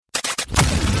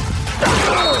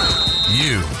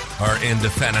You are into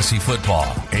fantasy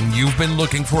football, and you've been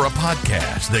looking for a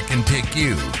podcast that can take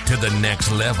you to the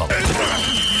next level.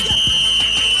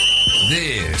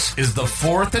 This is the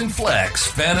Fourth and Flex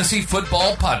Fantasy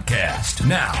Football Podcast.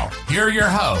 Now, here are your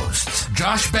hosts,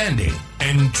 Josh Bandy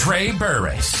and Trey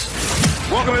Burris.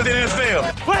 Welcome to the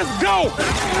NFL. Let's go!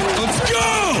 Let's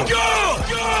go! Go!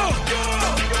 Go! Go!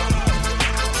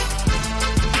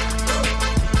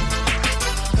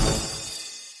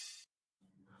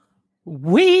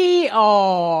 We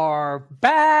are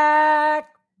back.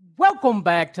 Welcome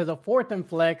back to the Fourth and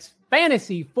Flex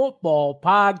Fantasy Football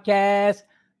Podcast.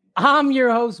 I'm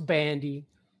your host, Bandy.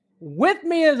 With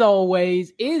me, as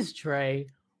always, is Trey.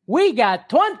 We got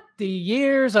 20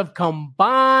 years of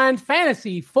combined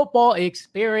fantasy football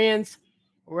experience,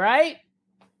 right?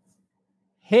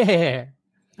 Yeah.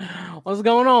 What's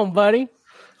going on, buddy?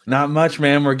 Not much,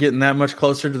 man. We're getting that much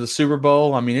closer to the Super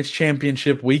Bowl. I mean, it's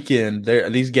championship weekend.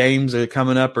 These games that are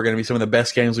coming up are going to be some of the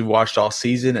best games we've watched all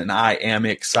season, and I am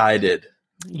excited.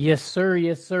 Yes, sir.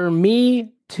 Yes, sir.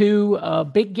 Me too.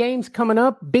 Big games coming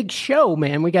up. Big show,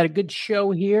 man. We got a good show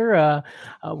here.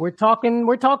 We're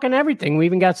talking everything. We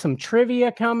even got some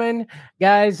trivia coming.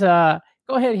 Guys,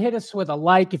 go ahead and hit us with a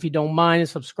like if you don't mind and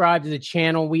subscribe to the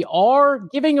channel. We are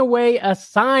giving away a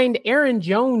signed Aaron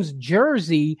Jones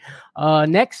jersey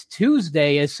next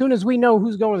Tuesday. As soon as we know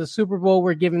who's going to the Super Bowl,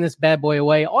 we're giving this bad boy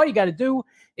away. All you got to do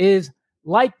is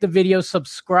like the video,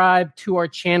 subscribe to our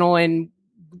channel, and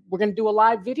we're going to do a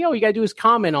live video. All you got to do is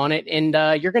comment on it, and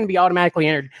you're going to be automatically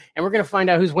entered. And we're going to find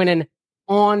out who's winning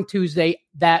on Tuesday,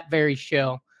 that very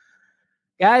show.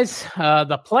 Guys,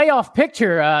 the playoff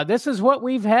picture, this is what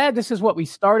we've had. This is what we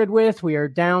started with. We are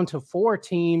down to 4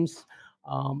 teams.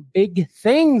 Big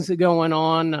things going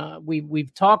on.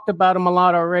 We've talked about them a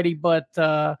lot already, but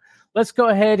let's go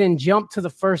ahead and jump to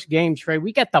the first game, Trey.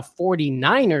 We got the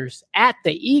 49ers at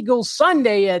the Eagles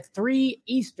Sunday at 3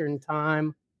 Eastern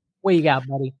time. What you got,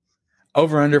 buddy?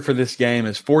 Over-under for this game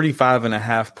is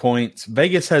 45.5 points.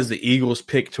 Vegas has the Eagles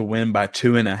picked to win by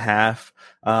 2.5.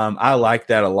 I like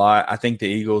that a lot. I think the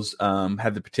Eagles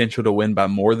have the potential to win by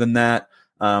more than that.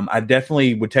 I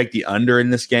definitely would take the under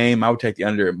in this game. I would take the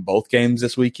under in both games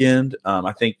this weekend.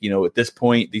 I think, at this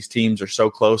point, these teams are so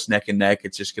close, neck and neck.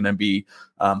 It's just going to be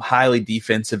highly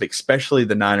defensive, especially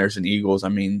the Niners and Eagles. I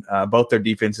mean, both their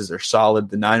defenses are solid,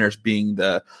 the Niners being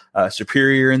the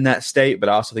superior in that state, but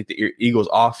I also think the Eagles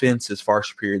offense is far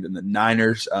superior than the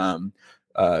Niners,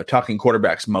 talking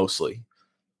quarterbacks mostly.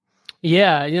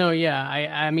 Yeah,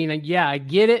 I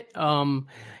get it.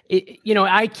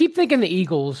 I keep thinking the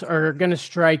Eagles are going to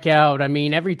strike out. I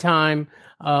mean, every time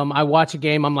I watch a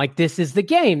game, I'm like, this is the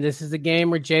game. This is the game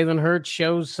where Jalen Hurts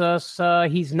shows us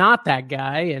he's not that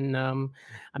guy. And,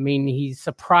 he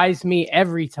surprised me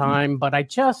every time. But I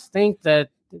just think that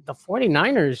the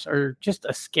 49ers are just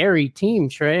a scary team,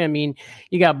 Trey. I mean,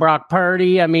 you got Brock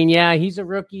Purdy. I mean, yeah, he's a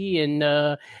rookie and,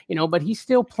 but he's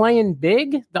still playing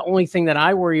big. The only thing that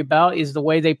I worry about is the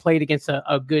way they played against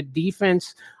a good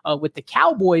defense with the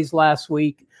Cowboys last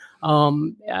week.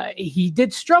 He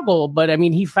did struggle, but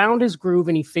he found his groove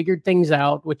and he figured things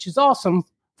out, which is awesome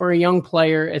for a young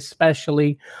player,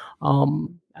 especially.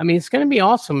 It's going to be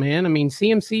awesome, man.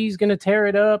 CMC is going to tear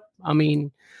it up.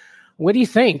 What do you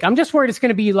think? I'm just worried it's going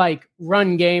to be like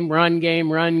run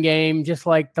game, just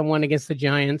like the one against the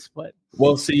Giants. But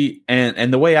well, see,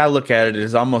 and the way I look at it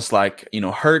is almost like,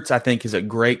 Hurts, I think, is a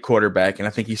great quarterback, and I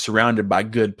think he's surrounded by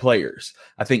good players.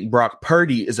 I think Brock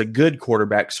Purdy is a good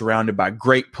quarterback surrounded by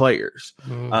great players.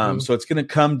 Mm-hmm. So it's going to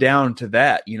come down to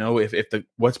that, if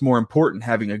what's more important,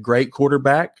 having a great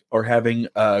quarterback or having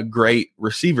great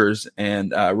receivers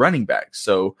and running backs.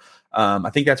 So I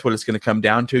think that's what it's going to come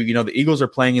down to. The Eagles are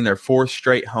playing in their 4th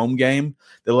straight home game.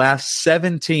 The last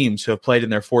 7 teams who have played in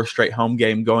their 4th straight home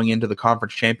game going into the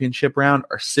conference championship round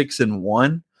are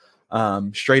 6-1,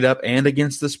 straight up and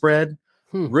against the spread.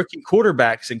 Rookie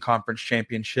quarterbacks in conference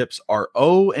championships are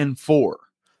 0-4.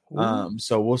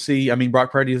 So we'll see.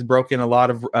 Brock Purdy has broken a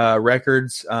lot of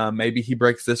records. Maybe he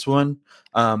breaks this one.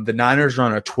 The Niners are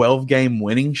on a 12-game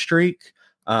winning streak.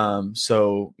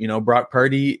 Brock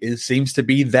Purdy seems to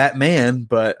be that man,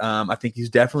 but I think he's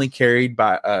definitely carried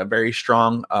by very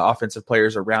strong offensive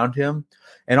players around him.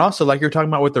 And also, like you're talking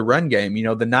about with the run game,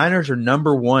 the Niners are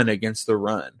number 1 against the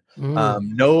run.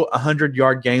 No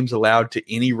 100-yard games allowed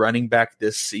to any running back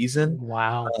this season.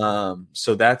 Wow.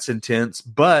 So that's intense,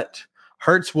 but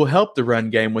Hurts will help the run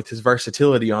game with his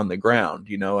versatility on the ground.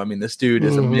 This dude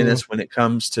is a menace when it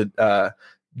comes to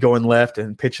going left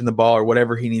and pitching the ball or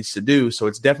whatever he needs to do. So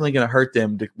it's definitely going to hurt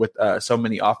them with so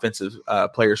many offensive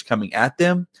players coming at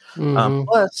them.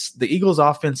 Plus, the Eagles'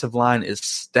 offensive line is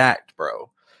stacked, bro.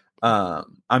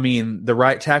 I mean, the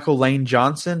right tackle Lane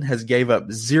Johnson has gave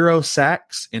up 0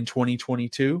 sacks in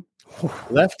 2022.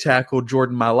 Left tackle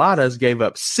Jordan Mailata has gave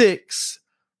up 6,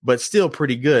 but still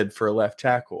pretty good for a left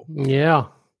tackle. Yeah.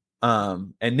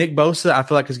 And Nick Bosa, I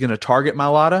feel like, is going to target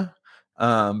Mailata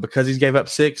because he's gave up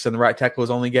 6 and the right tackle has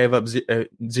only gave up 0.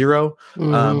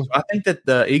 So I think that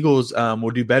the Eagles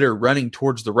will do better running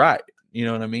towards the right. You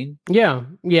know what I mean? Yeah.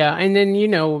 Yeah. And then,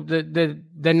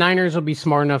 the Niners will be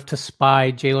smart enough to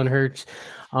spy Jalen Hurts.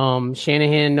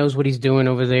 Shanahan knows what he's doing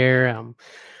over there.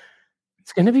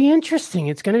 It's going to be interesting.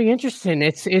 It's interesting.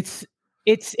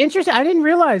 I didn't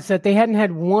realize that they hadn't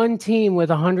had one team with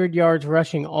 100 yards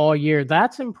rushing all year.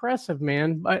 That's impressive,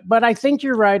 man. But I think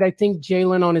you're right. I think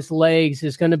Jalen on his legs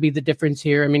is going to be the difference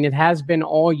here. I mean, it has been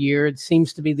all year. It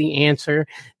seems to be the answer.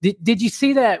 Did you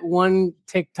see that one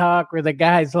TikTok where the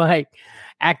guy's like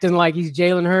acting like he's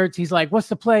Jalen Hurts? He's like, "What's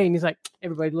the play?" And he's like,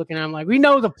 everybody looking at him like, "We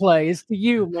know the play. It's to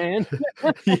you, man."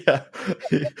 Yeah.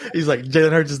 He's like,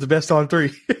 Jalen Hurts is the best on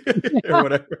 3 or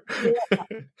whatever.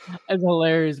 That's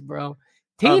hilarious, bro.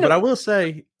 Tino, but I will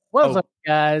say, what's up,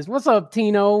 guys? What's up,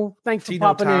 Tino? Thanks for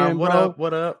popping in, bro.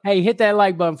 What up? Hey, hit that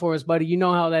like button for us, buddy. You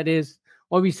know how that is.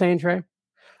 What were you saying, Trey?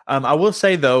 I will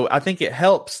say, though, I think it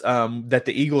helps that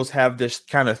the Eagles have this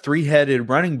kind of 3-headed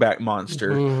running back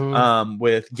monster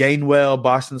with Gainwell,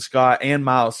 Boston Scott, and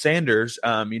Miles Sanders.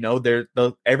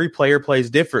 Every player plays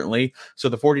differently, so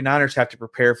the 49ers have to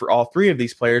prepare for all 3 of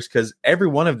these players because every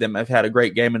one of them have had a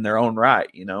great game in their own right,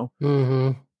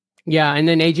 Yeah, and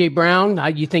then A.J. Brown,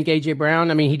 you think A.J.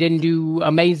 Brown, I mean, he didn't do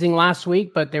amazing last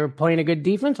week, but they were playing a good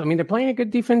defense. I mean, they're playing a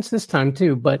good defense this time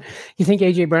too, but you think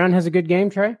A.J. Brown has a good game,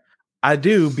 Trey? I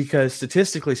do, because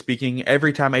statistically speaking,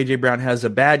 every time A.J. Brown has a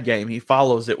bad game, he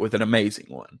follows it with an amazing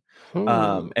one.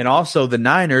 And also the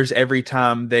Niners, every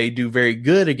time they do very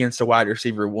good against a wide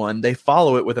receiver one, they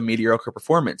follow it with a mediocre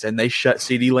performance, and they shut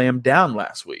CeeDee Lamb down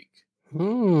last week.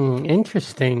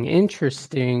 Interesting.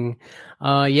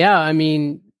 Yeah, I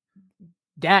mean,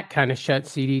 Dak kind of shut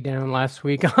CD down last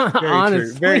week.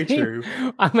 Honestly, very true.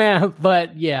 I mean,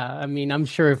 but yeah, I mean, I'm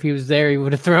sure if he was there, he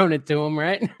would have thrown it to him,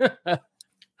 right?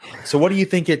 So, what do you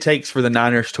think it takes for the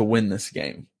Niners to win this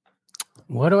game?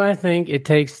 What do I think it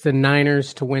takes the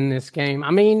Niners to win this game?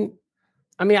 I mean,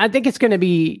 I think it's going to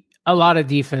be a lot of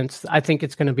defense. I think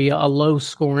it's going to be a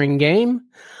low-scoring game.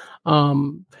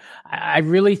 I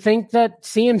really think that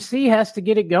CMC has to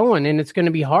get it going, and it's going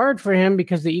to be hard for him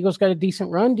because the Eagles got a decent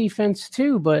run defense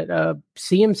too. But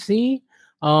CMC,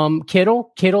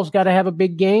 Kittle's got to have a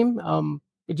big game.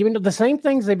 Even the same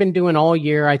things they've been doing all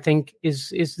year, I think, is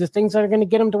the things that are going to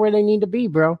get them to where they need to be,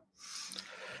 bro.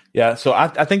 Yeah, so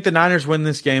I think the Niners win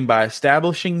this game by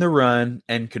establishing the run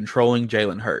and controlling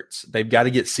Jalen Hurts. They've got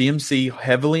to get CMC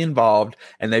heavily involved,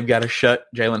 and they've got to shut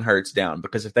Jalen Hurts down,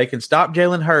 because if they can stop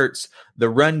Jalen Hurts, the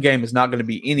run game is not going to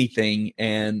be anything,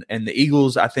 and the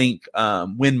Eagles, I think,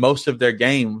 win most of their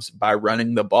games by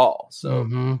running the ball.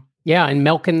 So. Yeah, and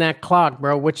milking that clock,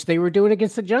 bro, which they were doing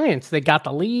against the Giants. They got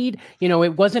the lead. You know,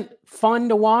 it wasn't fun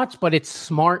to watch, but it's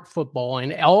smart football,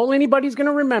 and all anybody's going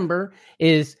to remember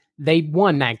is they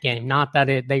won that game, not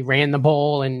that they ran the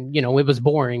ball and, it was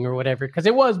boring or whatever, because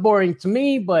it was boring to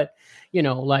me, but,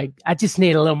 I just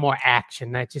need a little more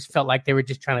action. I just felt like they were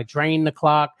just trying to drain the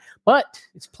clock, but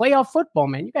it's playoff football,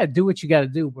 man. You got to do what you got to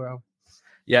do, bro.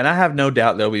 Yeah, and I have no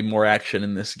doubt there'll be more action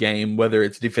in this game, whether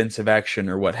it's defensive action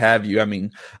or what have you. I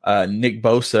mean, Nick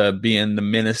Bosa being the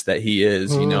menace that he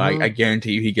is, I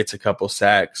guarantee you he gets a couple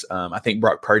sacks. I think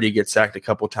Brock Purdy gets sacked a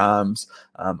couple times.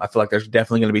 I feel like there's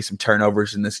definitely going to be some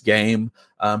turnovers in this game,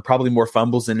 probably more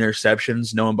fumbles than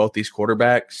interceptions, knowing both these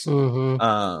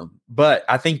quarterbacks. But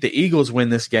I think the Eagles win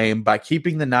this game by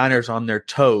keeping the Niners on their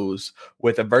toes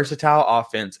with a versatile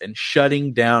offense and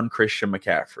shutting down Christian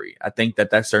McCaffrey. I think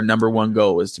that's their number one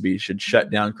goal, should shut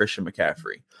down Christian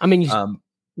McCaffrey. I mean,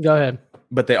 go ahead.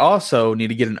 But they also need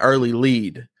to get an early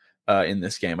lead in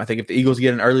this game. I think if the Eagles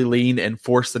get an early lead and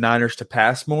force the Niners to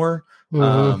pass more,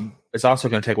 it's also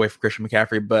going to take away from Christian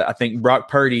McCaffrey. But I think Brock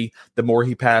Purdy, the more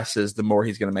he passes, the more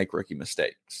he's going to make rookie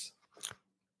mistakes.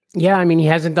 Yeah, I mean, he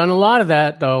hasn't done a lot of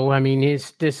that, though. I mean,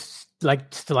 like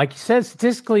you said,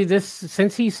 statistically,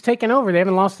 since he's taken over, they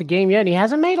haven't lost a game yet. He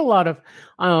hasn't made a lot of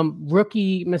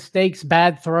rookie mistakes,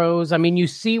 bad throws. I mean, you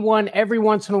see one every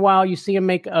once in a while. You see him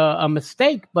make a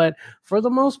mistake, but for the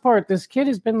most part, this kid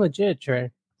has been legit,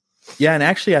 Trey. Yeah, and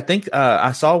actually, I think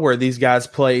I saw where these guys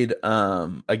played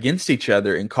against each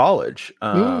other in college.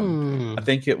 I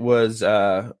think it was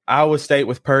Iowa State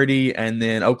with Purdy, and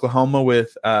then Oklahoma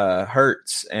with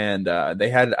Hurts, and they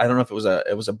had, I don't know if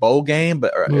it was a bowl game,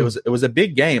 but it was a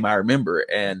big game, I remember,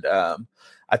 and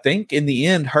I think in the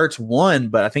end, Hurts won,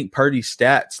 but I think Purdy's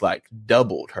stats like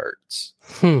doubled Hurts.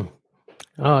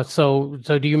 So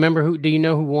do you remember who? Do you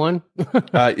know who won?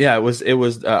 Yeah, it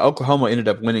was Oklahoma ended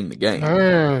up winning the game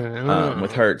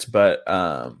with Hurts, but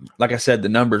like I said, the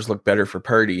numbers look better for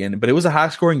Purdy, but it was a high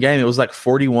scoring game. It was like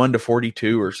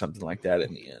 41-42 or something like that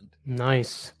in the end.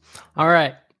 Nice. All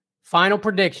right, final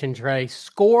prediction, Trey.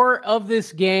 Score of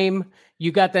this game.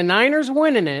 You got the Niners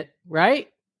winning it, right?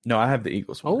 No, I have the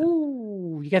Eagles winning.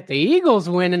 Oh, you got the Eagles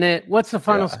winning it. What's the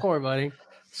final score, buddy?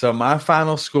 So my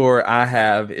final score I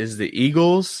have is the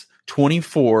Eagles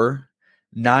 24,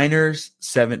 Niners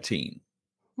 17.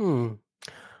 All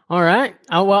right.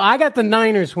 Well, I got the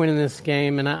Niners winning this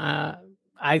game, and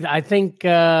I think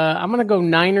I'm going to go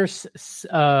Niners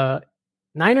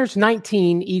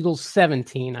 19, Eagles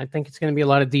 17. I think it's going to be a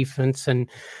lot of defense and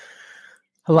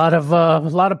a lot of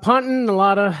punting, a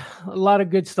lot of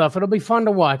good stuff. It'll be fun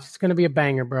to watch. It's going to be a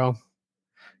banger, bro.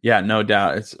 Yeah, no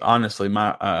doubt. It's honestly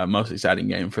my most exciting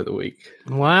game for the week.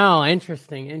 Wow,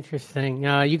 interesting.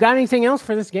 You got anything else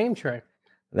for this game, Trey?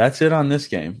 That's it on this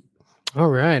game. All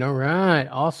right.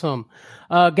 Awesome.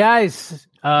 Guys,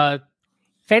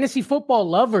 fantasy football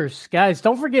lovers, guys,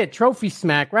 don't forget Trophy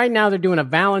Smack. Right now, they're doing a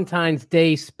Valentine's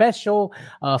Day special,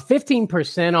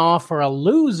 15% off for a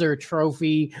loser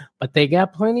trophy, but they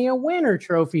got plenty of winner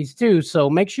trophies too. So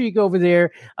make sure you go over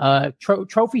there,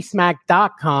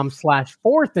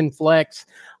 trophysmack.com/4thandflex.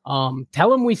 Tell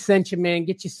them we sent you, man.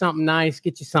 Get you something nice,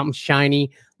 get you something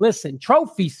shiny. Listen,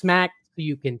 Trophy Smack, so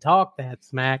you can talk that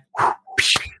smack.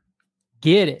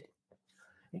 Get it.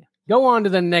 Go on to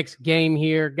the next game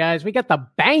here, guys. We got the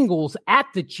Bengals at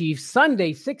the Chiefs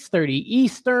Sunday, 6:30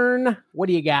 Eastern. What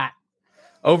do you got?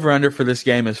 Over-under for this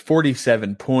game is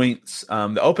 47 points.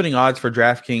 The opening odds for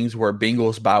DraftKings were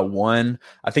Bengals by 1.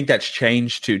 I think that's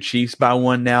changed to Chiefs by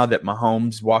 1 now that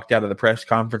Mahomes walked out of the press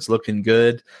conference looking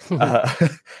good.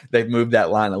 They've moved that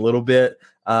line a little bit.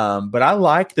 But I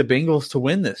like the Bengals to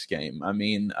win this game. I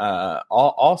mean,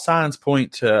 all signs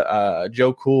point to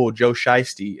Joe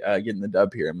Shiesty getting the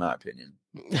dub here, in my opinion.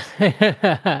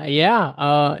 Yeah,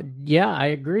 I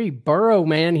agree. Burrow,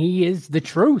 man, he is the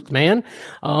truth, man.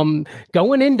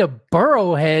 Going into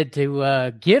Burrowhead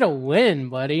to get a win,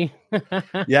 buddy.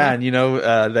 Yeah, and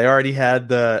they already had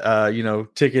the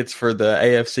tickets for the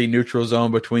AFC neutral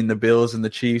zone between the Bills and the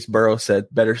Chiefs. Burrow said,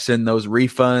 "Better send those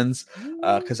refunds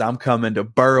because I'm coming to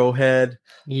Burrowhead."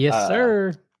 Yes,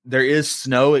 sir. There is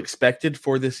snow expected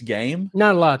for this game.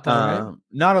 Not a lot, though. Right?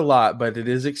 Not a lot, but it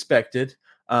is expected.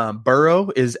 Burrow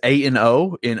is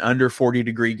 8-0 in under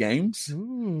 40-degree games.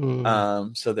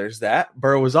 So there's that.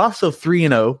 Burrow is also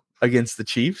 3-0 against the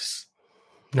Chiefs.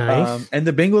 Nice. And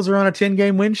the Bengals are on a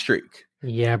 10-game win streak.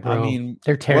 Yeah, bro. I mean,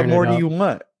 they're tearing what more it up. do you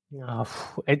want?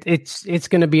 It's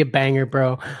going to be a banger,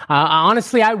 bro.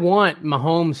 Honestly, I want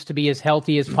Mahomes to be as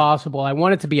healthy as possible. I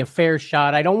want it to be a fair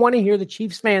shot. I don't want to hear the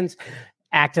Chiefs fans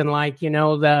acting like,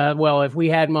 if we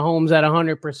had Mahomes at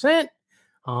 100%,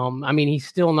 I mean, he's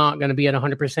still not going to be at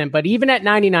 100%, but even at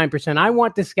 99%, I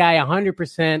want this guy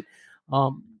 100%.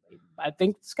 I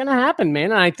think it's going to happen,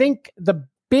 man. And I think the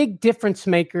big difference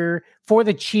maker for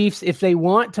the Chiefs, if they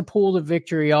want to pull the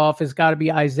victory off, has got to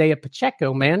be Isaiah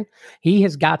Pacheco, man. He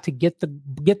has got to get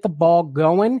the ball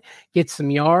going, get some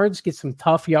yards, get some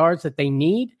tough yards that they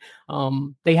need.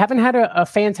 They haven't had a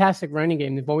fantastic running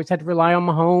game. They've always had to rely on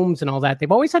Mahomes and all that.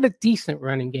 They've always had a decent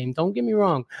running game. Don't get me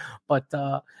wrong. But,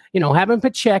 having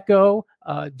Pacheco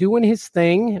doing his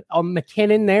thing,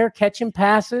 McKinnon there catching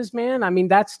passes, man. I mean,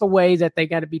 that's the way that they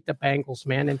got to beat the Bengals,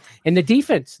 man. And the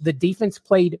defense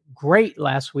played great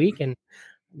last week, and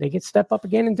they get step up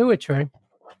again and do it, Trey.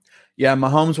 Yeah,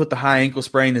 Mahomes with the high ankle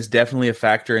sprain is definitely a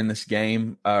factor in this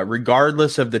game.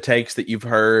 Regardless of the takes that you've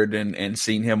heard and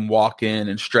seen him walk in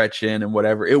and stretch in and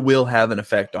whatever, it will have an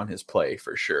effect on his play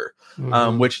for sure.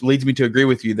 Which leads me to agree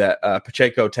with you that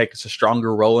Pacheco takes a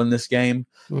stronger role in this game.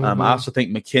 I also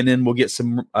think McKinnon will get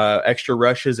some extra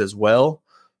rushes as well.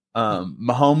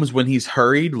 Mahomes, when he's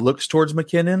hurried, looks towards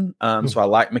McKinnon. So I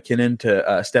like McKinnon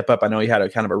to step up. I know he had a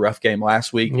kind of a rough game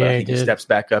last week, but I think he steps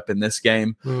back up in this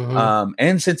game.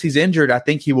 And since he's injured, I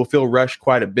think he will feel rushed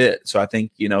quite a bit. So I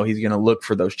think, he's going to look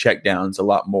for those checkdowns a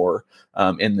lot more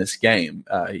in this game.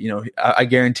 I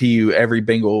guarantee you every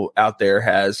Bengal out there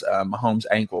has Mahomes'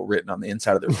 ankle written on the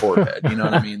inside of their forehead. You know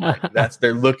what I mean?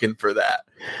 They're looking for that.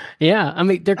 Yeah, I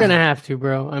mean, they're going to have to,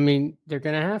 bro. I mean, they're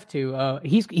going to have to.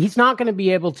 He's not going to be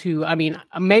able to. I mean,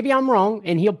 maybe I'm wrong,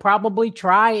 and he'll probably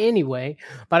try anyway,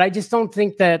 but I just don't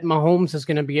think that Mahomes is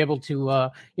going to be able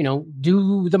to,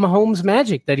 do the Mahomes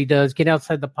magic that he does, get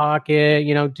outside the pocket,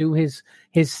 do his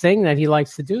thing that he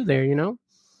likes to do there,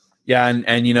 Yeah,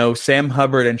 and Sam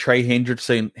Hubbard and Trey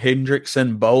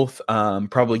Hendrickson both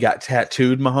probably got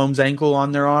tattooed Mahomes' ankle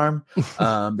on their arm.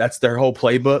 That's their whole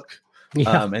playbook.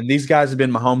 Yeah. And these guys have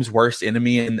been Mahomes' worst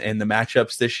enemy in the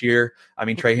matchups this year. I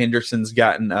mean, Trey Hendrickson's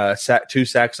gotten 2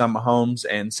 sacks on Mahomes,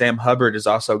 and Sam Hubbard has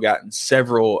also gotten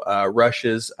several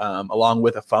rushes along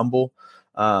with a fumble.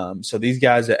 So these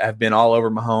guys have been all over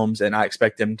Mahomes, and I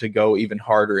expect them to go even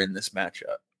harder in this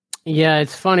matchup. Yeah,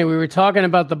 it's funny. We were talking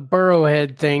about the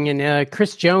Burrowhead thing, and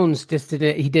Chris Jones did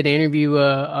an interview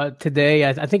today.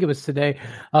 I think it was today,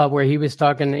 where he was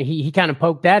talking. He kind of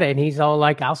poked at it, and he's all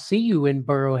like, "I'll see you in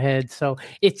Burrowhead." So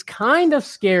it's kind of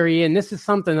scary, and this is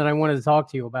something that I wanted to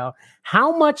talk to you about.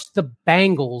 How much the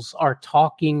Bengals are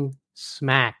talking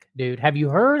smack, dude. Have you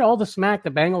heard all the smack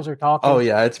the Bengals are talking? Oh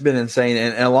yeah, it's been insane.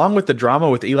 And along with the drama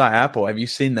with Eli Apple, have you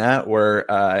seen that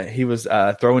where he was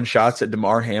throwing shots at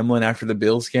DeMar Hamlin after the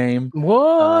Bills game?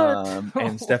 What?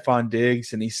 And Stephon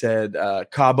Diggs, and he said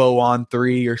Cabo on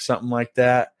 3 or something like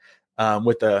that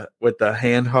with the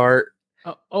hand heart.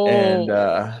 And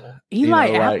Eli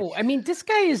Apple. I mean, this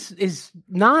guy is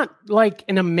not like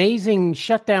an amazing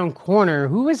shutdown corner.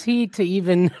 Who is he to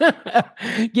even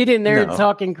get in there and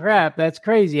talking crap? That's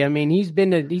crazy. I mean, he's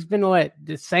been what,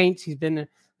 the Saints. He's been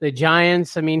the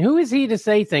Giants. I mean, who is he to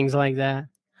say things like that?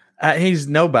 He's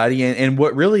nobody, and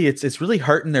what really it's really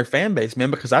hurting their fan base,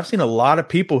 man. Because I've seen a lot of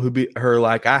people who are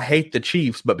like, I hate the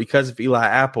Chiefs, but because of Eli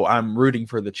Apple, I'm rooting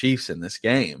for the Chiefs in this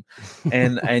game.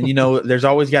 And there's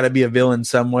always got to be a villain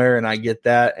somewhere, and I get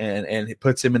that, and it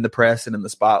puts him in the press and in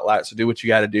the spotlight. So do what you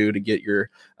got to do to get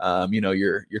your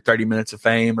 30 minutes of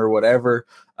fame or whatever.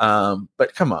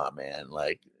 But come on, man,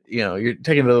 like you're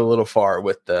taking it a little far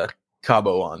with the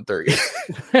Cabo on 3.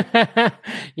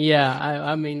 Yeah,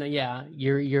 I mean, yeah,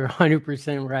 you're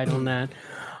 100% right on that.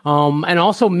 And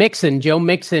also Joe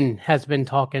Mixon has been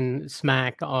talking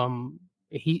smack. The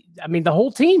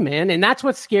whole team, man, and that's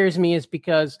what scares me is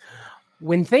because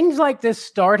when things like this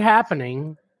start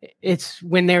happening, it's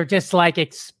when they're just like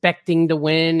expecting to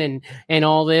win and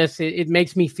all this. It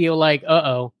makes me feel like,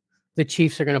 the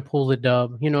Chiefs are going to pull the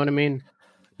dub. You know what I mean?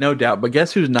 No doubt. But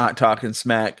guess who's not talking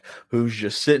smack? Who's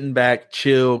just sitting back,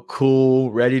 chill,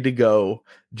 cool, ready to go?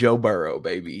 Joe Burrow,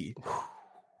 baby.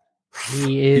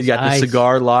 He's got the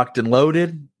cigar locked and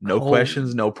loaded. No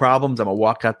questions, no problems. I'm going to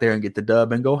walk out there and get the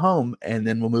dub and go home, and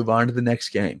then we'll move on to the next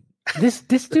game. This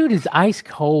dude is ice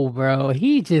cold, bro.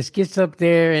 He just gets up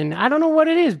there, and I don't know what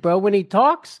it is, bro. When he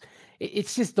talks,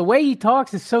 it's just the way he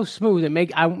talks is so smooth. It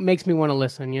makes me want to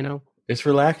listen, It's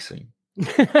relaxing.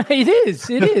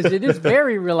 It is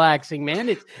very relaxing, man.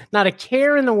 It's not a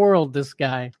care in the world, this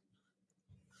guy.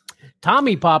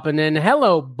 Tommy popping in.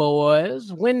 Hello,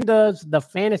 boys. When does the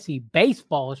fantasy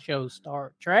baseball show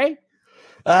start, Trey?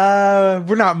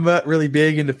 We're not really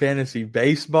big into fantasy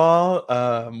baseball.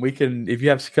 We can, if you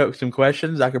have some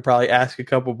questions, I could probably ask a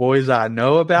couple boys I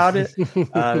know about it,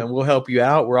 and we'll help you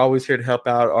out. We're always here to help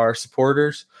out our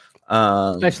supporters,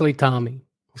 especially Tommy.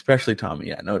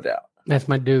 Yeah, no doubt. That's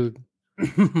my dude.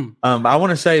 I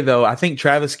want to say, though, I think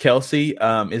Travis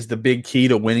Kelce is the big key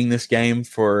to winning this game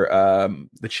for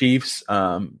the Chiefs,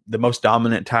 the most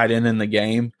dominant tight end in the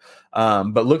game.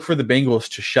 But look for the Bengals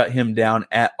to shut him down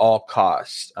at all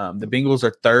costs. The Bengals are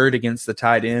 3rd against the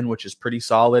tight end, which is pretty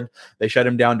solid. They shut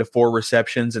him down to 4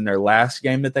 receptions in their last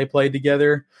game that they played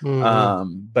together.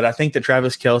 Mm-hmm. But I think that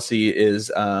Travis Kelce is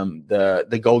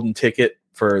the golden ticket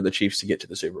for the Chiefs to get to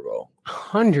the Super Bowl.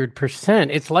 100%.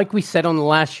 It's like we said on the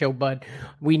last show, but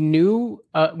we knew,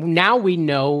 now we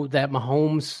know that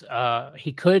Mahomes,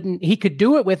 he could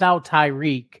do it without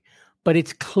Tyreek, but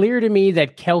it's clear to me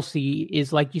that Kelce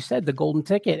is, like you said, the golden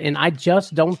ticket. And I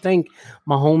just don't think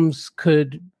Mahomes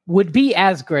would be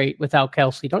as great without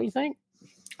Kelce. Don't you think?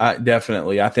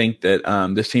 Definitely. I think that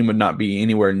this team would not be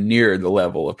anywhere near the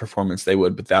level of performance they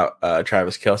would without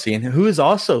Travis Kelce, and who is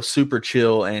also super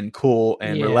chill and cool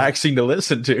and relaxing to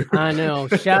listen to. I know.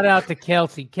 Shout out to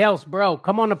Kelce. Kels, bro,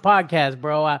 come on the podcast,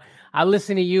 bro. I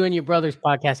listen to you and your brother's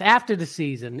podcast after the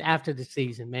season,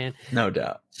 man. No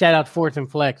doubt. Shout out Fourth and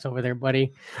Flex over there,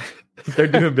 buddy. They're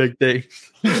doing big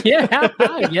things. Yeah,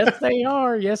 yes, they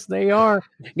are. Yes, they are.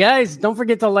 Guys, don't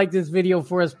forget to like this video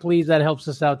for us, please. That helps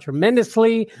us out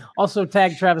tremendously. Also,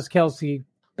 tag Travis Kelce,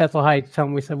 Bethel Heights. Tell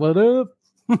him we said, what up?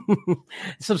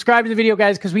 Subscribe to the video,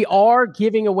 guys, because we are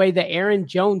giving away the Aaron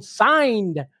Jones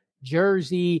signed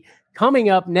jersey coming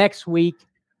up next week.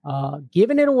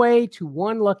 Giving it away to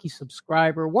one lucky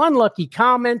subscriber, one lucky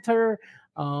commenter.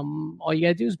 All you got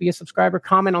to do is be a subscriber,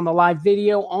 comment on the live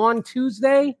video on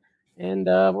Tuesday. And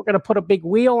we're going to put a big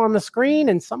wheel on the screen,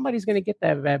 and somebody's going to get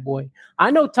that bad boy.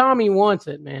 I know Tommy wants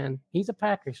it, man. He's a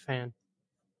Packers fan.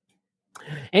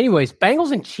 Anyways,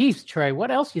 Bengals and Chiefs, Trey.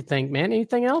 What else you think, man?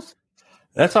 Anything else?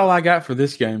 That's all I got for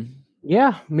this game.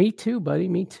 Yeah, me too, buddy.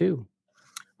 Me too.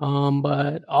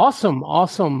 But awesome.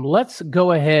 Let's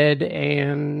go ahead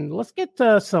and let's get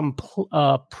some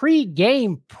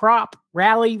pre-game prop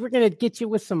rally. We're going to get you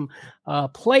with some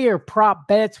player prop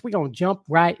bets. We're going to jump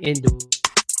right into it.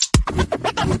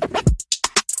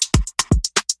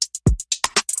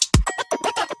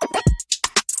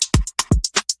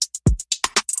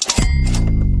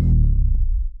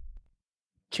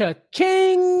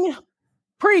 Cha-ching!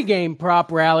 Pre-game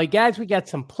prop rally. Guys, we got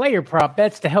some player prop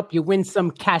bets to help you win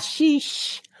some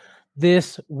cashish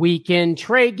this weekend.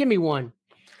 Trey, give me one.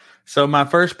 So my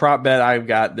first prop bet I've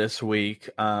got this week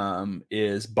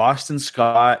is Boston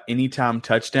Scott anytime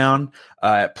touchdown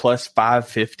at plus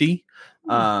 550.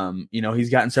 He's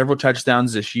gotten several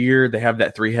touchdowns this year. They have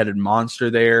that three-headed monster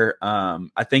there.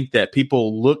 I think that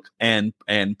people look and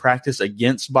practice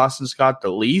against Boston Scott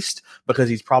the least because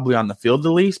he's probably on the field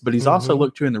the least, but he's also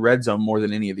looked to in the red zone more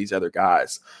than any of these other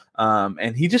guys.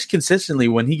 And he just consistently,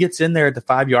 when he gets in there at the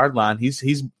 5-yard line,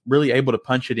 he's really able to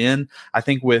punch it in. I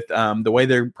think with the way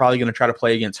they're probably going to try to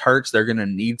play against Hurts, they're going to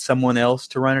need someone else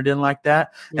to run it in like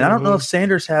that. And I don't know if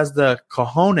Sanders has the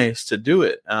cojones to do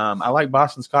it. I like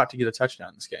Boston Scott to get a touchdown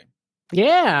in this game.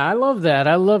 Yeah, I love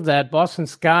that. Boston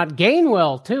Scott.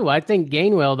 Gainwell, too. I think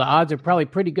Gainwell, the odds are probably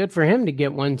pretty good for him to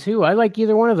get one, too. I like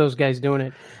either one of those guys doing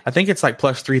it. I think it's like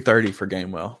plus 330 for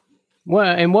Gainwell.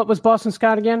 Well, and what was Boston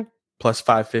Scott again? Plus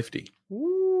 550.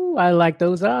 Ooh, I like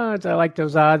those odds.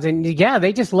 And yeah,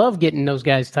 they just love getting those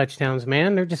guys touchdowns,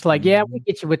 man. They're just like, yeah, we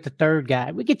get you with the third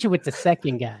guy. We get you with the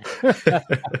second guy.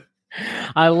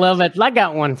 I love it. I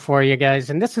got one for you guys.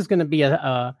 And this is going to be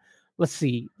let's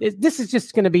see. This is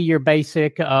just going to be your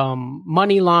basic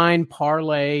money line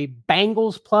parlay.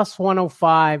 Bengals plus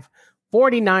 105,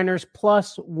 49ers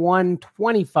plus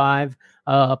 125,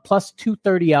 plus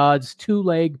 230 odds,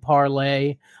 2-leg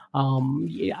parlay.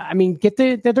 I mean,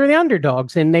 they're the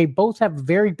underdogs, and they both have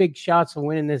very big shots of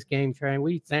winning this game, Trey. What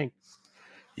do you think?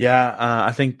 Yeah,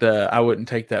 I think I wouldn't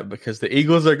take that because the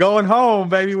Eagles are going home,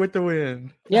 baby, with the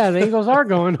win. Yeah, the Eagles are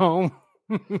going home.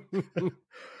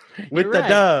 With the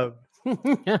dub.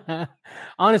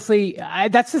 Honestly,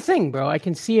 that's the thing, bro. I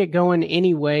can see it going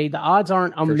anyway. The odds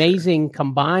aren't amazing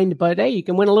combined, but hey, you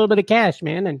can win a little bit of cash,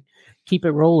 man, and keep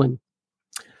it rolling.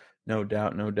 No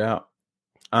doubt.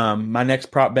 My next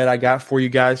prop bet I got for you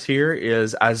guys here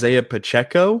is Isaiah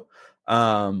Pacheco,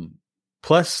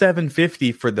 plus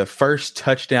 750 for the first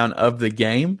touchdown of the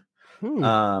game.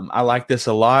 I like this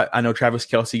a lot. I know Travis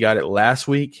Kelce got it last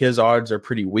week. His odds are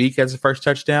pretty weak as a first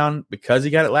touchdown because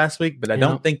he got it last week, but I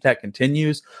don't think that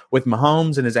continues with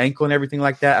Mahomes and his ankle and everything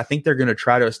like that. I think they're going to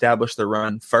try to establish the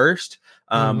run first.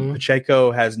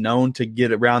 Pacheco has known to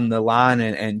get around the line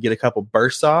and get a couple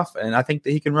bursts off, and I think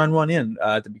that he can run one in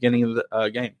at the beginning of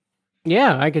the game.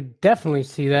 Yeah, I could definitely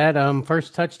see that.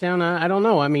 First touchdown, I don't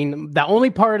know. I mean, the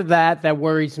only part of that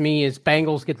worries me is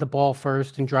Bengals get the ball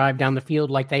first and drive down the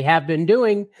field like they have been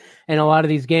doing in a lot of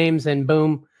these games, and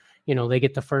boom, they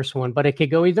get the first one. But it could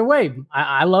go either way.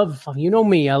 I love,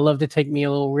 me, I love to take me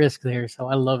a little risk there, so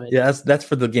I love it. Yeah, that's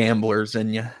for the gamblers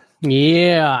in you.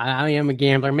 Yeah, I am a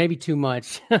gambler. Maybe too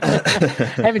much.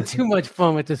 Having too much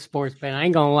fun with this sports bet. I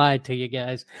ain't going to lie to you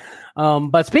guys.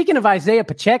 But speaking of Isaiah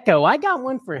Pacheco, I got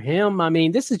one for him. I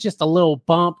mean, this is just a little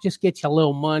bump. Just get you a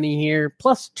little money here.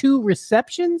 Plus 2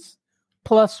 receptions,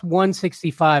 plus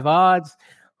 165 odds.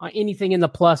 Anything in the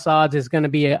plus odds is going to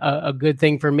be a good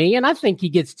thing for me. And I think he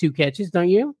gets 2 catches, don't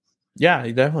you? Yeah,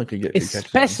 he definitely could get 2 catches.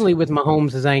 Especially with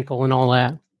Mahomes' ankle and all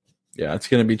that. Yeah, it's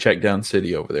going to be check down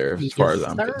city over there as far as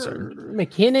I'm concerned.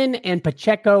 McKinnon and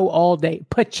Pacheco all day.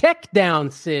 Pacheco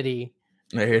down city.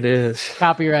 There it is.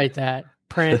 Copyright that.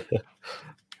 Print.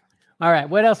 All right,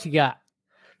 what else you got?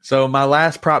 So my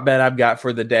last prop bet I've got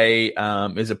for the day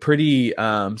is a pretty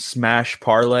smash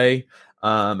parlay,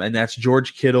 and that's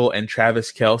George Kittle and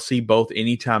Travis Kelce, both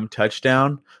anytime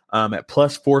touchdown at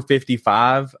plus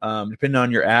 455. Depending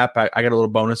on your app, I got a little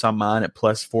bonus on mine at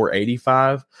plus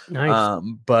 485. Nice.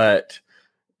 But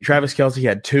Travis Kelce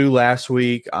had 2 last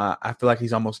week. I feel like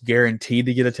he's almost guaranteed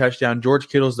to get a touchdown. George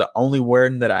Kittle's the only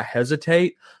one that I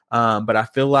hesitate. But I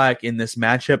feel like in this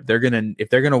matchup, if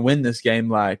they're gonna win this game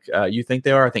like you think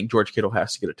they are, I think George Kittle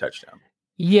has to get a touchdown.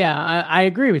 Yeah, I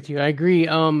agree with you. I agree.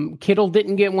 Kittle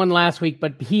didn't get one last week,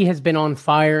 but he has been on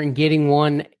fire and getting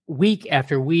one week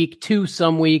after week, 2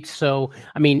 some weeks. So,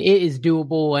 I mean, it is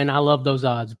doable, and I love those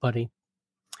odds, buddy.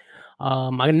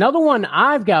 Another one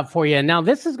I've got for you. Now,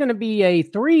 this is going to be a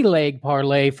 3-leg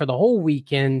parlay for the whole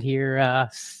weekend here.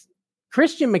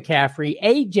 Christian McCaffrey,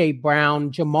 A.J.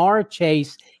 Brown, Jamar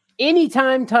Chase,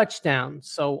 anytime touchdowns.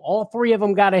 So all three of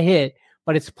them got a hit,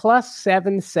 but it's plus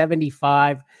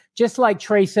 775. Just like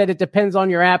Trey said, it depends on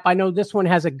your app. I know this one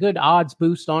has a good odds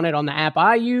boost on it on the app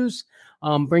I use.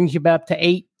 Brings you up to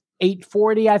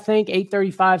 840, I think,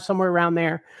 835, somewhere around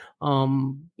there.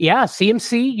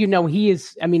 CMC, he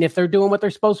is, if they're doing what they're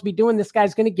supposed to be doing, this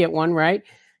guy's going to get one, right?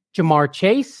 Jamar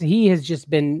Chase, he has just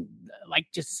been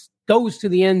just goes to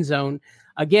the end zone.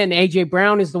 Again, A.J.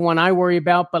 Brown is the one I worry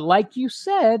about. But like you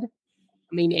said,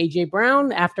 A.J.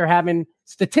 Brown, after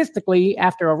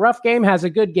a rough game, has a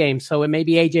good game. So it may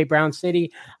be A.J. Brown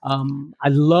City. I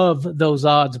love those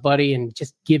odds, buddy, and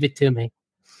just give it to me.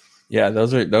 Yeah,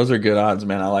 those are good odds,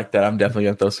 man. I like that. I'm definitely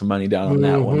going to throw some money down on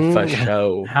that one for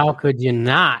sure. How could you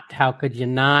not?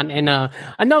 And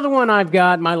another one I've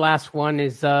got, my last one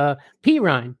is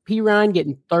Perine. Perine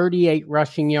getting 38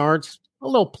 rushing yards, a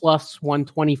little plus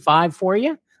 125 for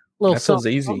you. That feels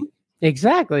easy.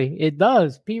 Exactly. It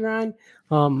does. Perine,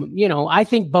 I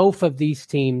think both of these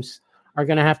teams are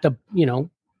going to have to,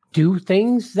 do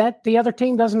things that the other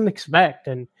team doesn't expect.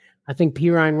 And I think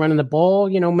Perine running the ball,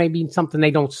 maybe something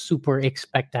they don't super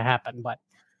expect to happen, but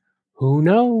who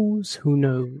knows?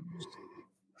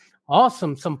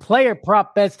 Awesome. Some player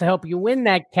prop bets to help you win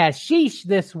that cashish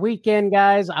this weekend,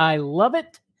 guys. I love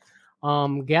it.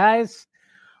 Guys,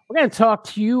 we're going to talk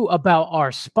to you about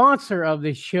our sponsor of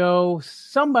the show,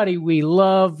 somebody we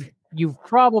love. You've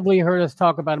probably heard us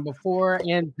talk about him before,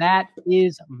 and that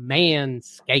is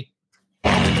Manscaped.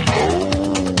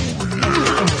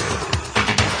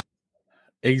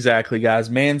 Exactly, guys.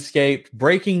 Manscaped.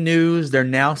 Breaking news. They're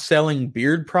now selling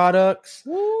beard products.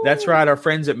 Woo. That's right. Our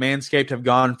friends at Manscaped have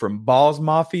gone from Balls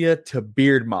Mafia to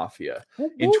Beard Mafia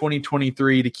in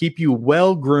 2023 to keep you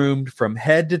well groomed from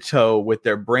head to toe with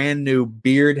their brand new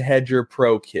Beard Hedger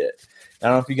Pro Kit. I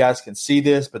don't know if you guys can see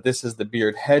this, but this is the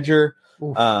Beard Hedger.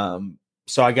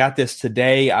 So I got this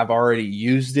today. I've already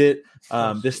used it.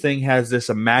 This thing has this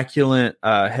immaculate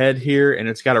head here, and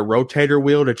it's got a rotator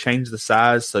wheel to change the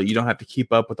size, so you don't have to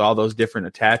keep up with all those different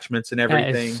attachments and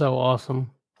everything. That is so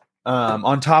awesome.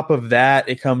 On top of that,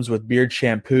 it comes with beard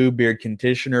shampoo, beard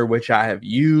conditioner, which I have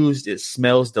used. It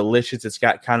smells delicious. It's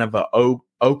got kind of a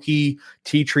oaky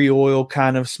tea tree oil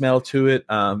kind of smell to it,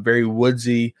 very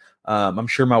woodsy. I'm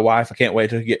sure my wife, I can't wait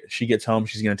till she gets home.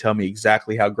 She's going to tell me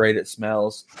exactly how great it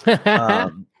smells.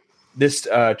 This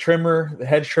trimmer, the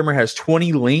hedge trimmer, has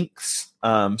 20 lengths,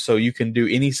 so you can do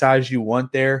any size you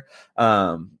want there.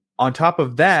 On top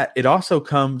of that, it also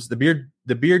comes, the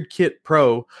Beard Kit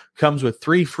Pro comes with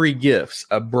 3 free gifts: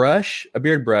 a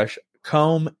beard brush,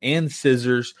 comb, and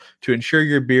scissors to ensure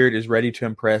your beard is ready to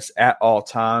impress at all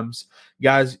times.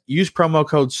 Guys, use promo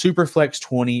code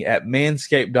SUPERFLEX20 at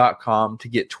manscaped.com to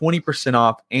get 20%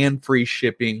 off and free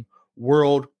shipping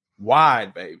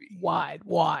worldwide, baby. Wide.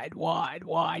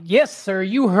 Yes, sir.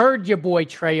 You heard your boy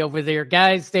Trey over there.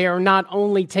 Guys, they are not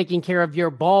only taking care of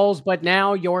your balls, but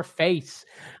now your face.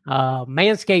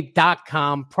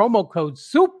 Manscaped.com, promo code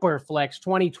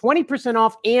SUPERFLEX20, 20%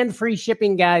 off and free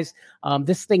shipping, guys.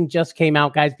 This thing just came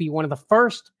out, guys. Be one of the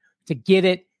first to get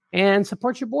it and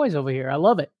support your boys over here. I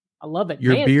love it.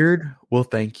 Your beard will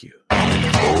thank you.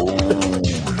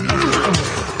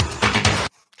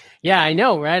 Yeah, I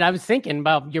know, right? I was thinking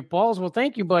about your balls will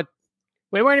thank you, but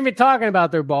we weren't even talking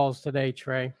about their balls today,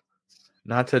 Trey.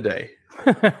 Not today.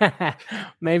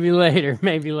 Maybe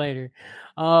later.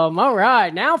 All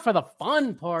right, now for the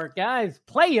fun part, guys.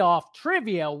 Playoff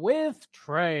trivia with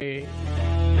Trey.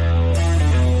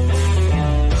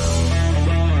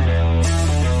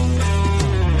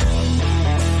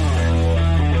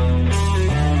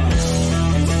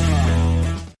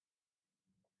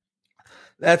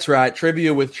 That's right.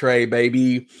 Trivia with Trey,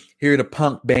 baby. Here to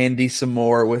punk Bandy some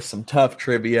more with some tough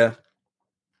trivia.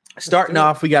 Starting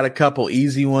off, we got a couple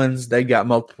easy ones. They got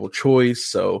multiple choice,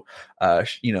 so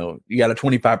you got a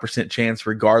 25% chance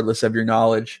regardless of your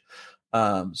knowledge.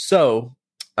 Leading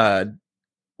the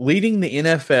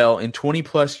NFL in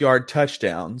 20-plus yard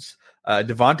touchdowns,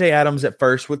 Devontae Adams at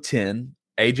first with 10,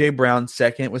 A.J. Brown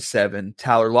second with 7,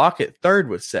 Tyler Lockett third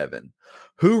with 7.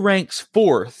 Who ranks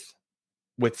fourth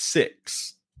with 6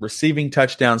 receiving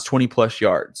touchdowns, 20-plus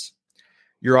yards?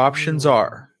 Your options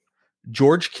are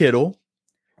George Kittle,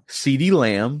 CeeDee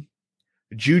Lamb,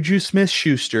 Juju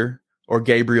Smith-Schuster, or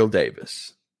Gabriel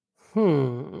Davis.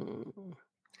 And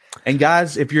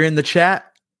guys, if you're in the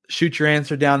chat, shoot your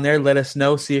answer down there. Let us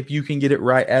know. See if you can get it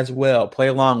right as well. Play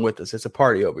along with us. It's a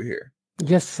party over here.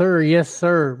 Yes,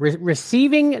 sir.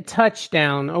 Receiving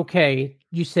touchdown. Okay.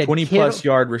 You said 20-plus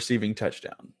yard receiving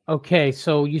touchdown. Okay.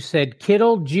 So you said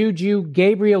Kittle, Juju,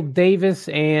 Gabriel Davis,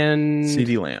 and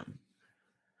CeeDee Lamb.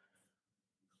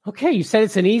 Okay, you said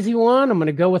it's an easy one. I'm going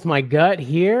to go with my gut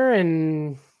here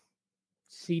and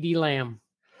CeeDee Lamb.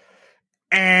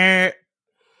 Eh.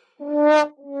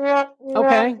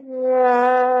 Okay.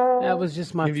 That was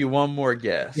just my Give you one more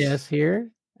guess. guess here.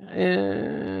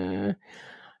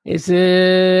 Is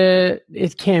it?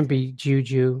 It can't be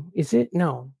Juju. Is it?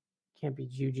 No, can't be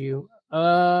Juju.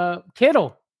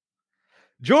 Kittle.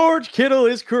 George Kittle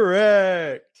is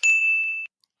correct.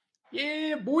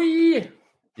 Yeah, boy.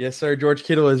 Yes, sir. George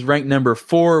Kittle is ranked number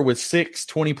 4 with 6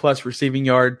 20-plus receiving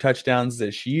yard touchdowns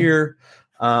this year.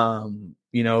 And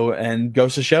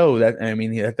goes to show that, I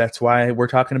mean, that's why we're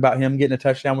talking about him getting a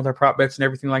touchdown with our prop bets and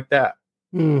everything like that.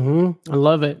 I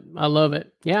love it. I love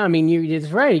it. Yeah, I mean, it's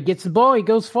right. He gets the ball. He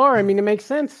goes far. I mean, it makes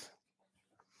sense.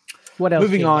 What else?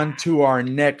 Moving on to our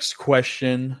next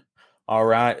question. All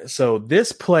right. So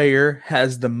this player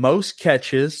has the most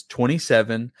catches,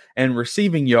 27, and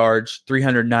receiving yards,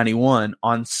 391,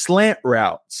 on slant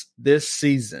routes this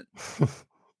season.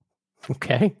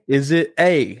 Okay. Is it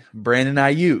A, Brandon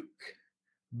Ayuk,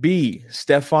 B,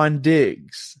 Stephon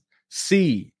Diggs,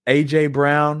 C, A.J.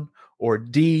 Brown, or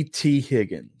D, T.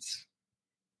 Higgins?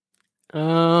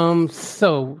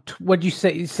 So what'd you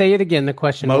say? Say it again, the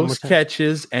question. Most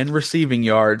catches and receiving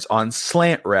yards on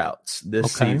slant routes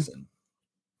this season.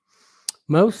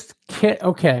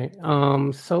 Okay.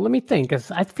 So let me think. 'Cause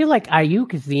I feel like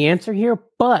Ayuk is the answer here,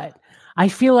 but I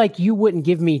feel like you wouldn't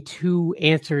give me 2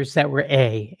 answers that were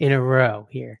A in a row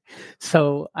here.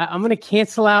 So I'm going to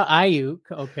cancel out Ayuk.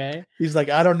 Okay. He's like,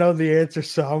 I don't know the answer,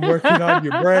 so I'm working on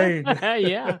your brain.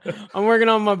 Yeah, I'm working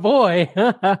on my boy.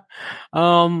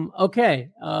 Okay.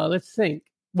 Let's think.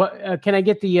 What can I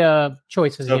get the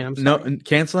choices So, again? I'm sorry. no,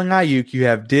 canceling Ayuk, you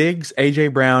have Diggs, A.J.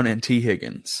 Brown, and T.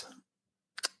 Higgins.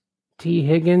 T.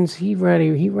 Higgins, he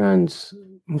runs.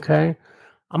 Okay.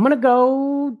 I'm gonna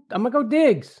go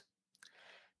Diggs.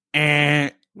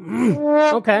 And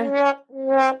Okay.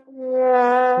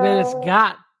 Then it's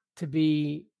got to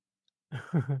be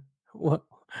what?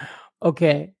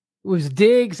 Okay. It was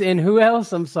Diggs and who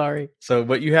else? I'm sorry. so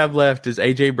what you have left is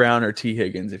A.J. Brown or T.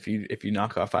 Higgins if you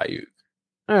knock off Ayuk.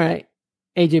 All right.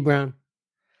 AJ Brown.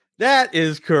 That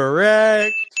is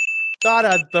correct. Thought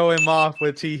I'd throw him off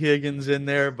with T. Higgins in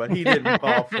there, but he didn't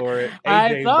fall for it.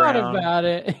 I thought Brown. about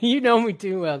it. You know me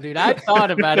too well, dude. I thought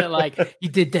about it like you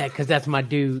did that because that's my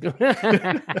dude.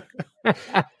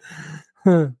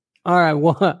 All right,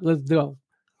 what? Let's go.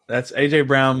 That's A.J.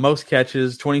 Brown, most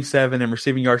catches, 27, and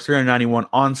receiving yards, 391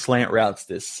 on slant routes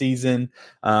this season.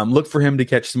 Look for him to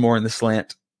catch some more in the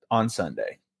slant on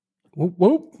Sunday. Whoop,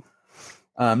 whoop.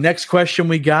 Next question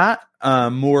we got,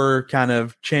 more kind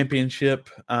of championship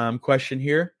question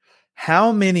here.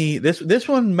 How many, this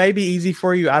one may be easy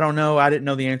for you. I don't know. I didn't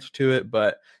know the answer to it,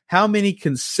 but how many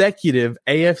consecutive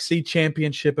AFC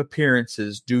championship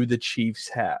appearances do the Chiefs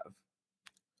have?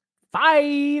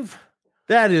 5.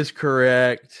 That is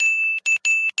correct.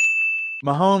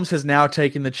 Mahomes has now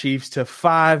taken the Chiefs to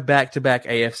 5 back-to-back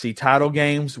AFC title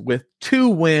games with 2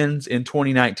 wins in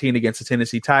 2019 against the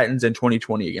Tennessee Titans and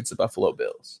 2020 against the Buffalo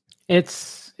Bills.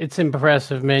 It's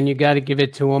impressive, man. You got to give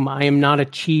it to him. I am not a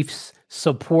Chiefs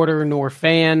supporter nor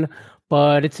fan,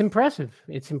 but it's impressive.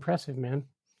 It's impressive, man.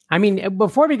 I mean,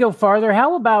 before we go farther,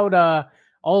 how about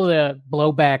all the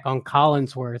blowback on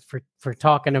Collinsworth for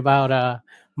talking about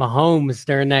Mahomes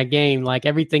during that game, like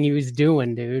everything he was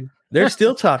doing, dude? They're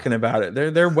still talking about it.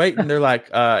 They're waiting. They're like,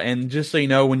 and just so you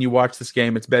know, when you watch this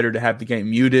game, it's better to have the game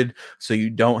muted so you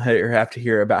don't have to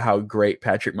hear about how great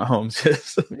Patrick Mahomes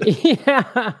is.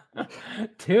 Yeah,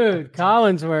 dude,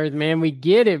 Collinsworth, man, we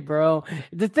get it, bro.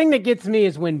 The thing that gets me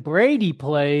is when Brady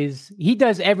plays, he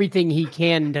does everything he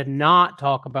can to not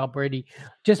talk about Brady,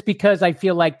 just because I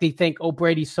feel like they think, oh,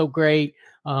 Brady's so great.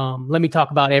 Let me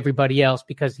talk about everybody else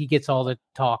because he gets all the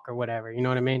talk or whatever. You know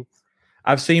what I mean?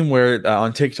 I've seen where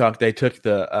on TikTok they took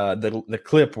the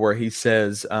clip where he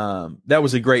says that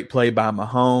was a great play by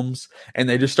Mahomes, and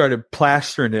they just started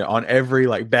plastering it on every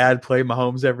like bad play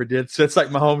Mahomes ever did. So it's like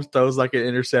Mahomes throws like an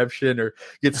interception or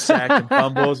gets sacked and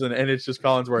fumbles, and it's just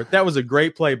Collinsworth. That was a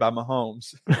great play by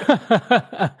Mahomes.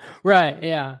 Right?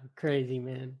 Yeah, crazy,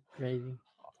 man, crazy.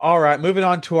 All right, moving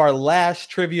on to our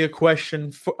last trivia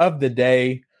question of the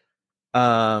day.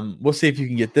 We'll see if you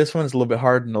can get this one. It's a little bit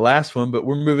harder than the last one, but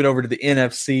we're moving over to the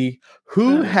NFC.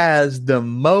 Who has the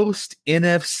most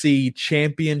NFC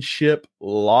championship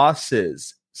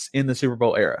losses in the Super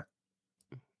Bowl era?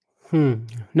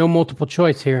 No multiple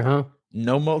choice here, huh?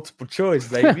 No multiple choice,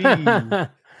 baby. And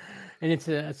it's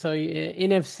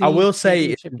NFC. I will say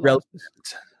it's relevant.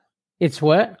 It's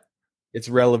what? It's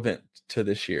relevant to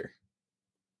this year.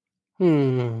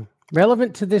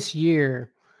 Relevant to this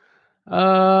year.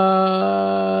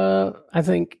 I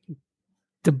think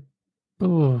the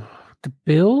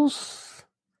Bills.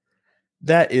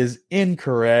 That is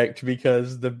incorrect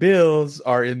because the Bills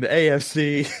are in the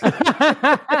AFC.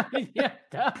 Yeah,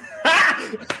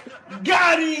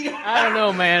 Got him! I don't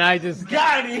know, man. I just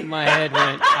got him. My head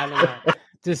went. I don't know.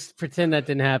 Just pretend that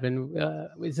didn't happen.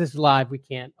 Is this live? We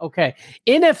can't. Okay.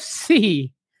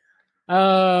 NFC.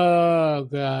 Oh,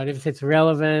 God. If it's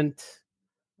relevant.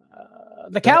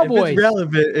 The Cowboys. If it's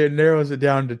relevant, it narrows it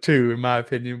down to 2, in my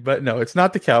opinion. But no, it's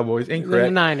not the Cowboys. Incorrect.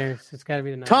 The Niners. It's got to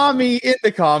be the Niners. Tommy in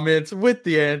the comments with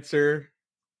the answer.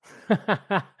 San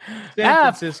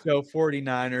Francisco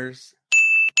 49ers.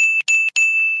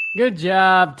 Good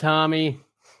job, Tommy.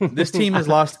 This team has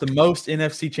lost the most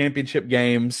NFC championship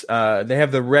games. They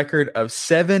have the record of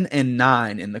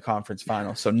 7-9 in the conference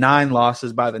final. So 9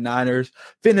 losses by the Niners.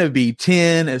 Finna be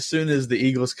 10 as soon as the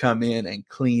Eagles come in and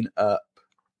clean up.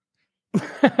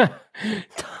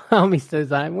 Tommy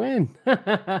says I win.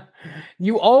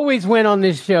 You always win on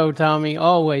this show, Tommy.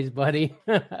 Always, buddy.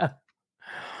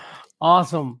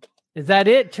 Awesome. Is that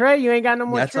it, Trey? You ain't got no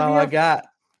more That's trivia? all I got.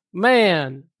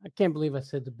 Man, I can't believe I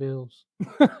said the Bills.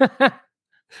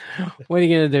 What are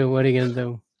you going to do? What are you going to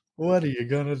do? What are you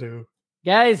going to do?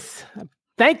 Guys,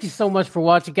 thank you so much for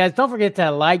watching, guys. Don't forget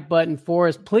that like button for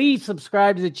us. Please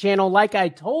subscribe to the channel. Like I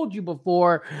told you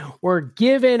before, we're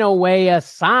giving away a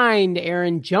signed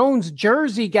Aaron Jones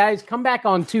jersey, guys. Come back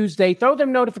on Tuesday. Throw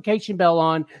them notification bell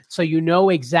on so you know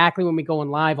exactly when we go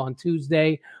live on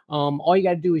Tuesday. All you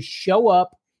got to do is show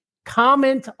up,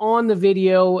 comment on the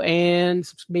video, and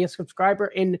be a subscriber,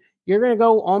 and you're going to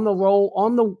go on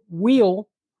the wheel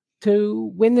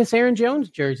to win this Aaron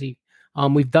Jones jersey.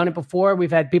 We've done it before.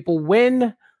 We've had people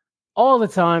win all the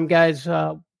time, guys.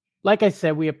 Like I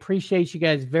said, we appreciate you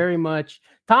guys very much.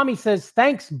 Tommy says,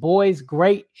 thanks, boys.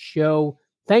 Great show.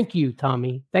 Thank you,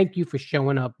 Tommy. Thank you for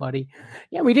showing up, buddy.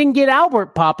 Yeah, we didn't get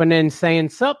Albert popping in saying,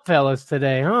 sup, fellas,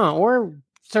 today, huh? Or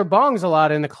Sir Bong's a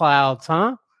lot in the clouds,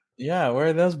 huh? Yeah, where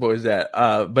are those boys at?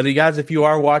 But you guys, if you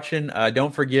are watching,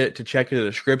 don't forget to check the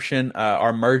description.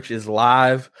 Our merch is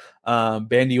live. Ben,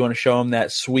 do you want to show them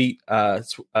that sweet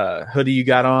hoodie you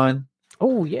got on?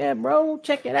 Oh, yeah, bro.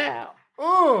 Check it out.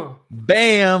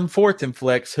 Bam! 4th and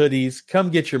Flex hoodies. Come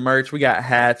get your merch. We got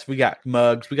hats. We got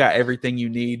mugs. We got everything you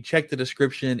need. Check the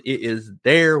description. It is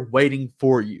there waiting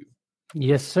for you.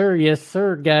 Yes, sir. Yes,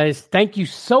 sir, guys. Thank you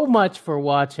so much for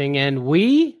watching, and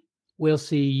we will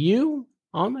see you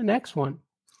on the next one.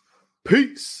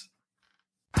 Peace.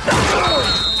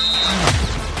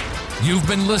 You've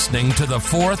been listening to the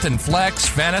 4th and Flex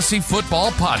Fantasy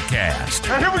Football Podcast.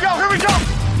 Here we go.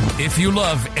 If you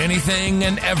love anything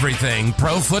and everything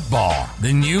pro football,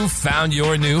 then you've found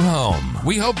your new home.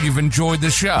 We hope you've enjoyed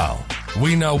the show.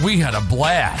 We know we had a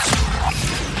blast.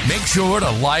 Make sure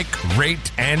to like,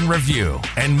 rate, and review,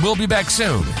 and we'll be back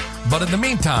soon. But in the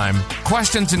meantime,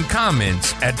 questions and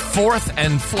comments at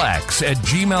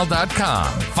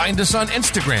 4thandflex@gmail.com. Find us on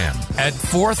Instagram at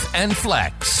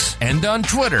 4thandflex and on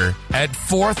Twitter at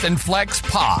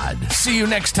 4thandflexpod. See you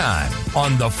next time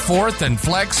on the 4th and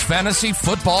Flex Fantasy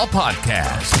Football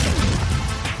Podcast.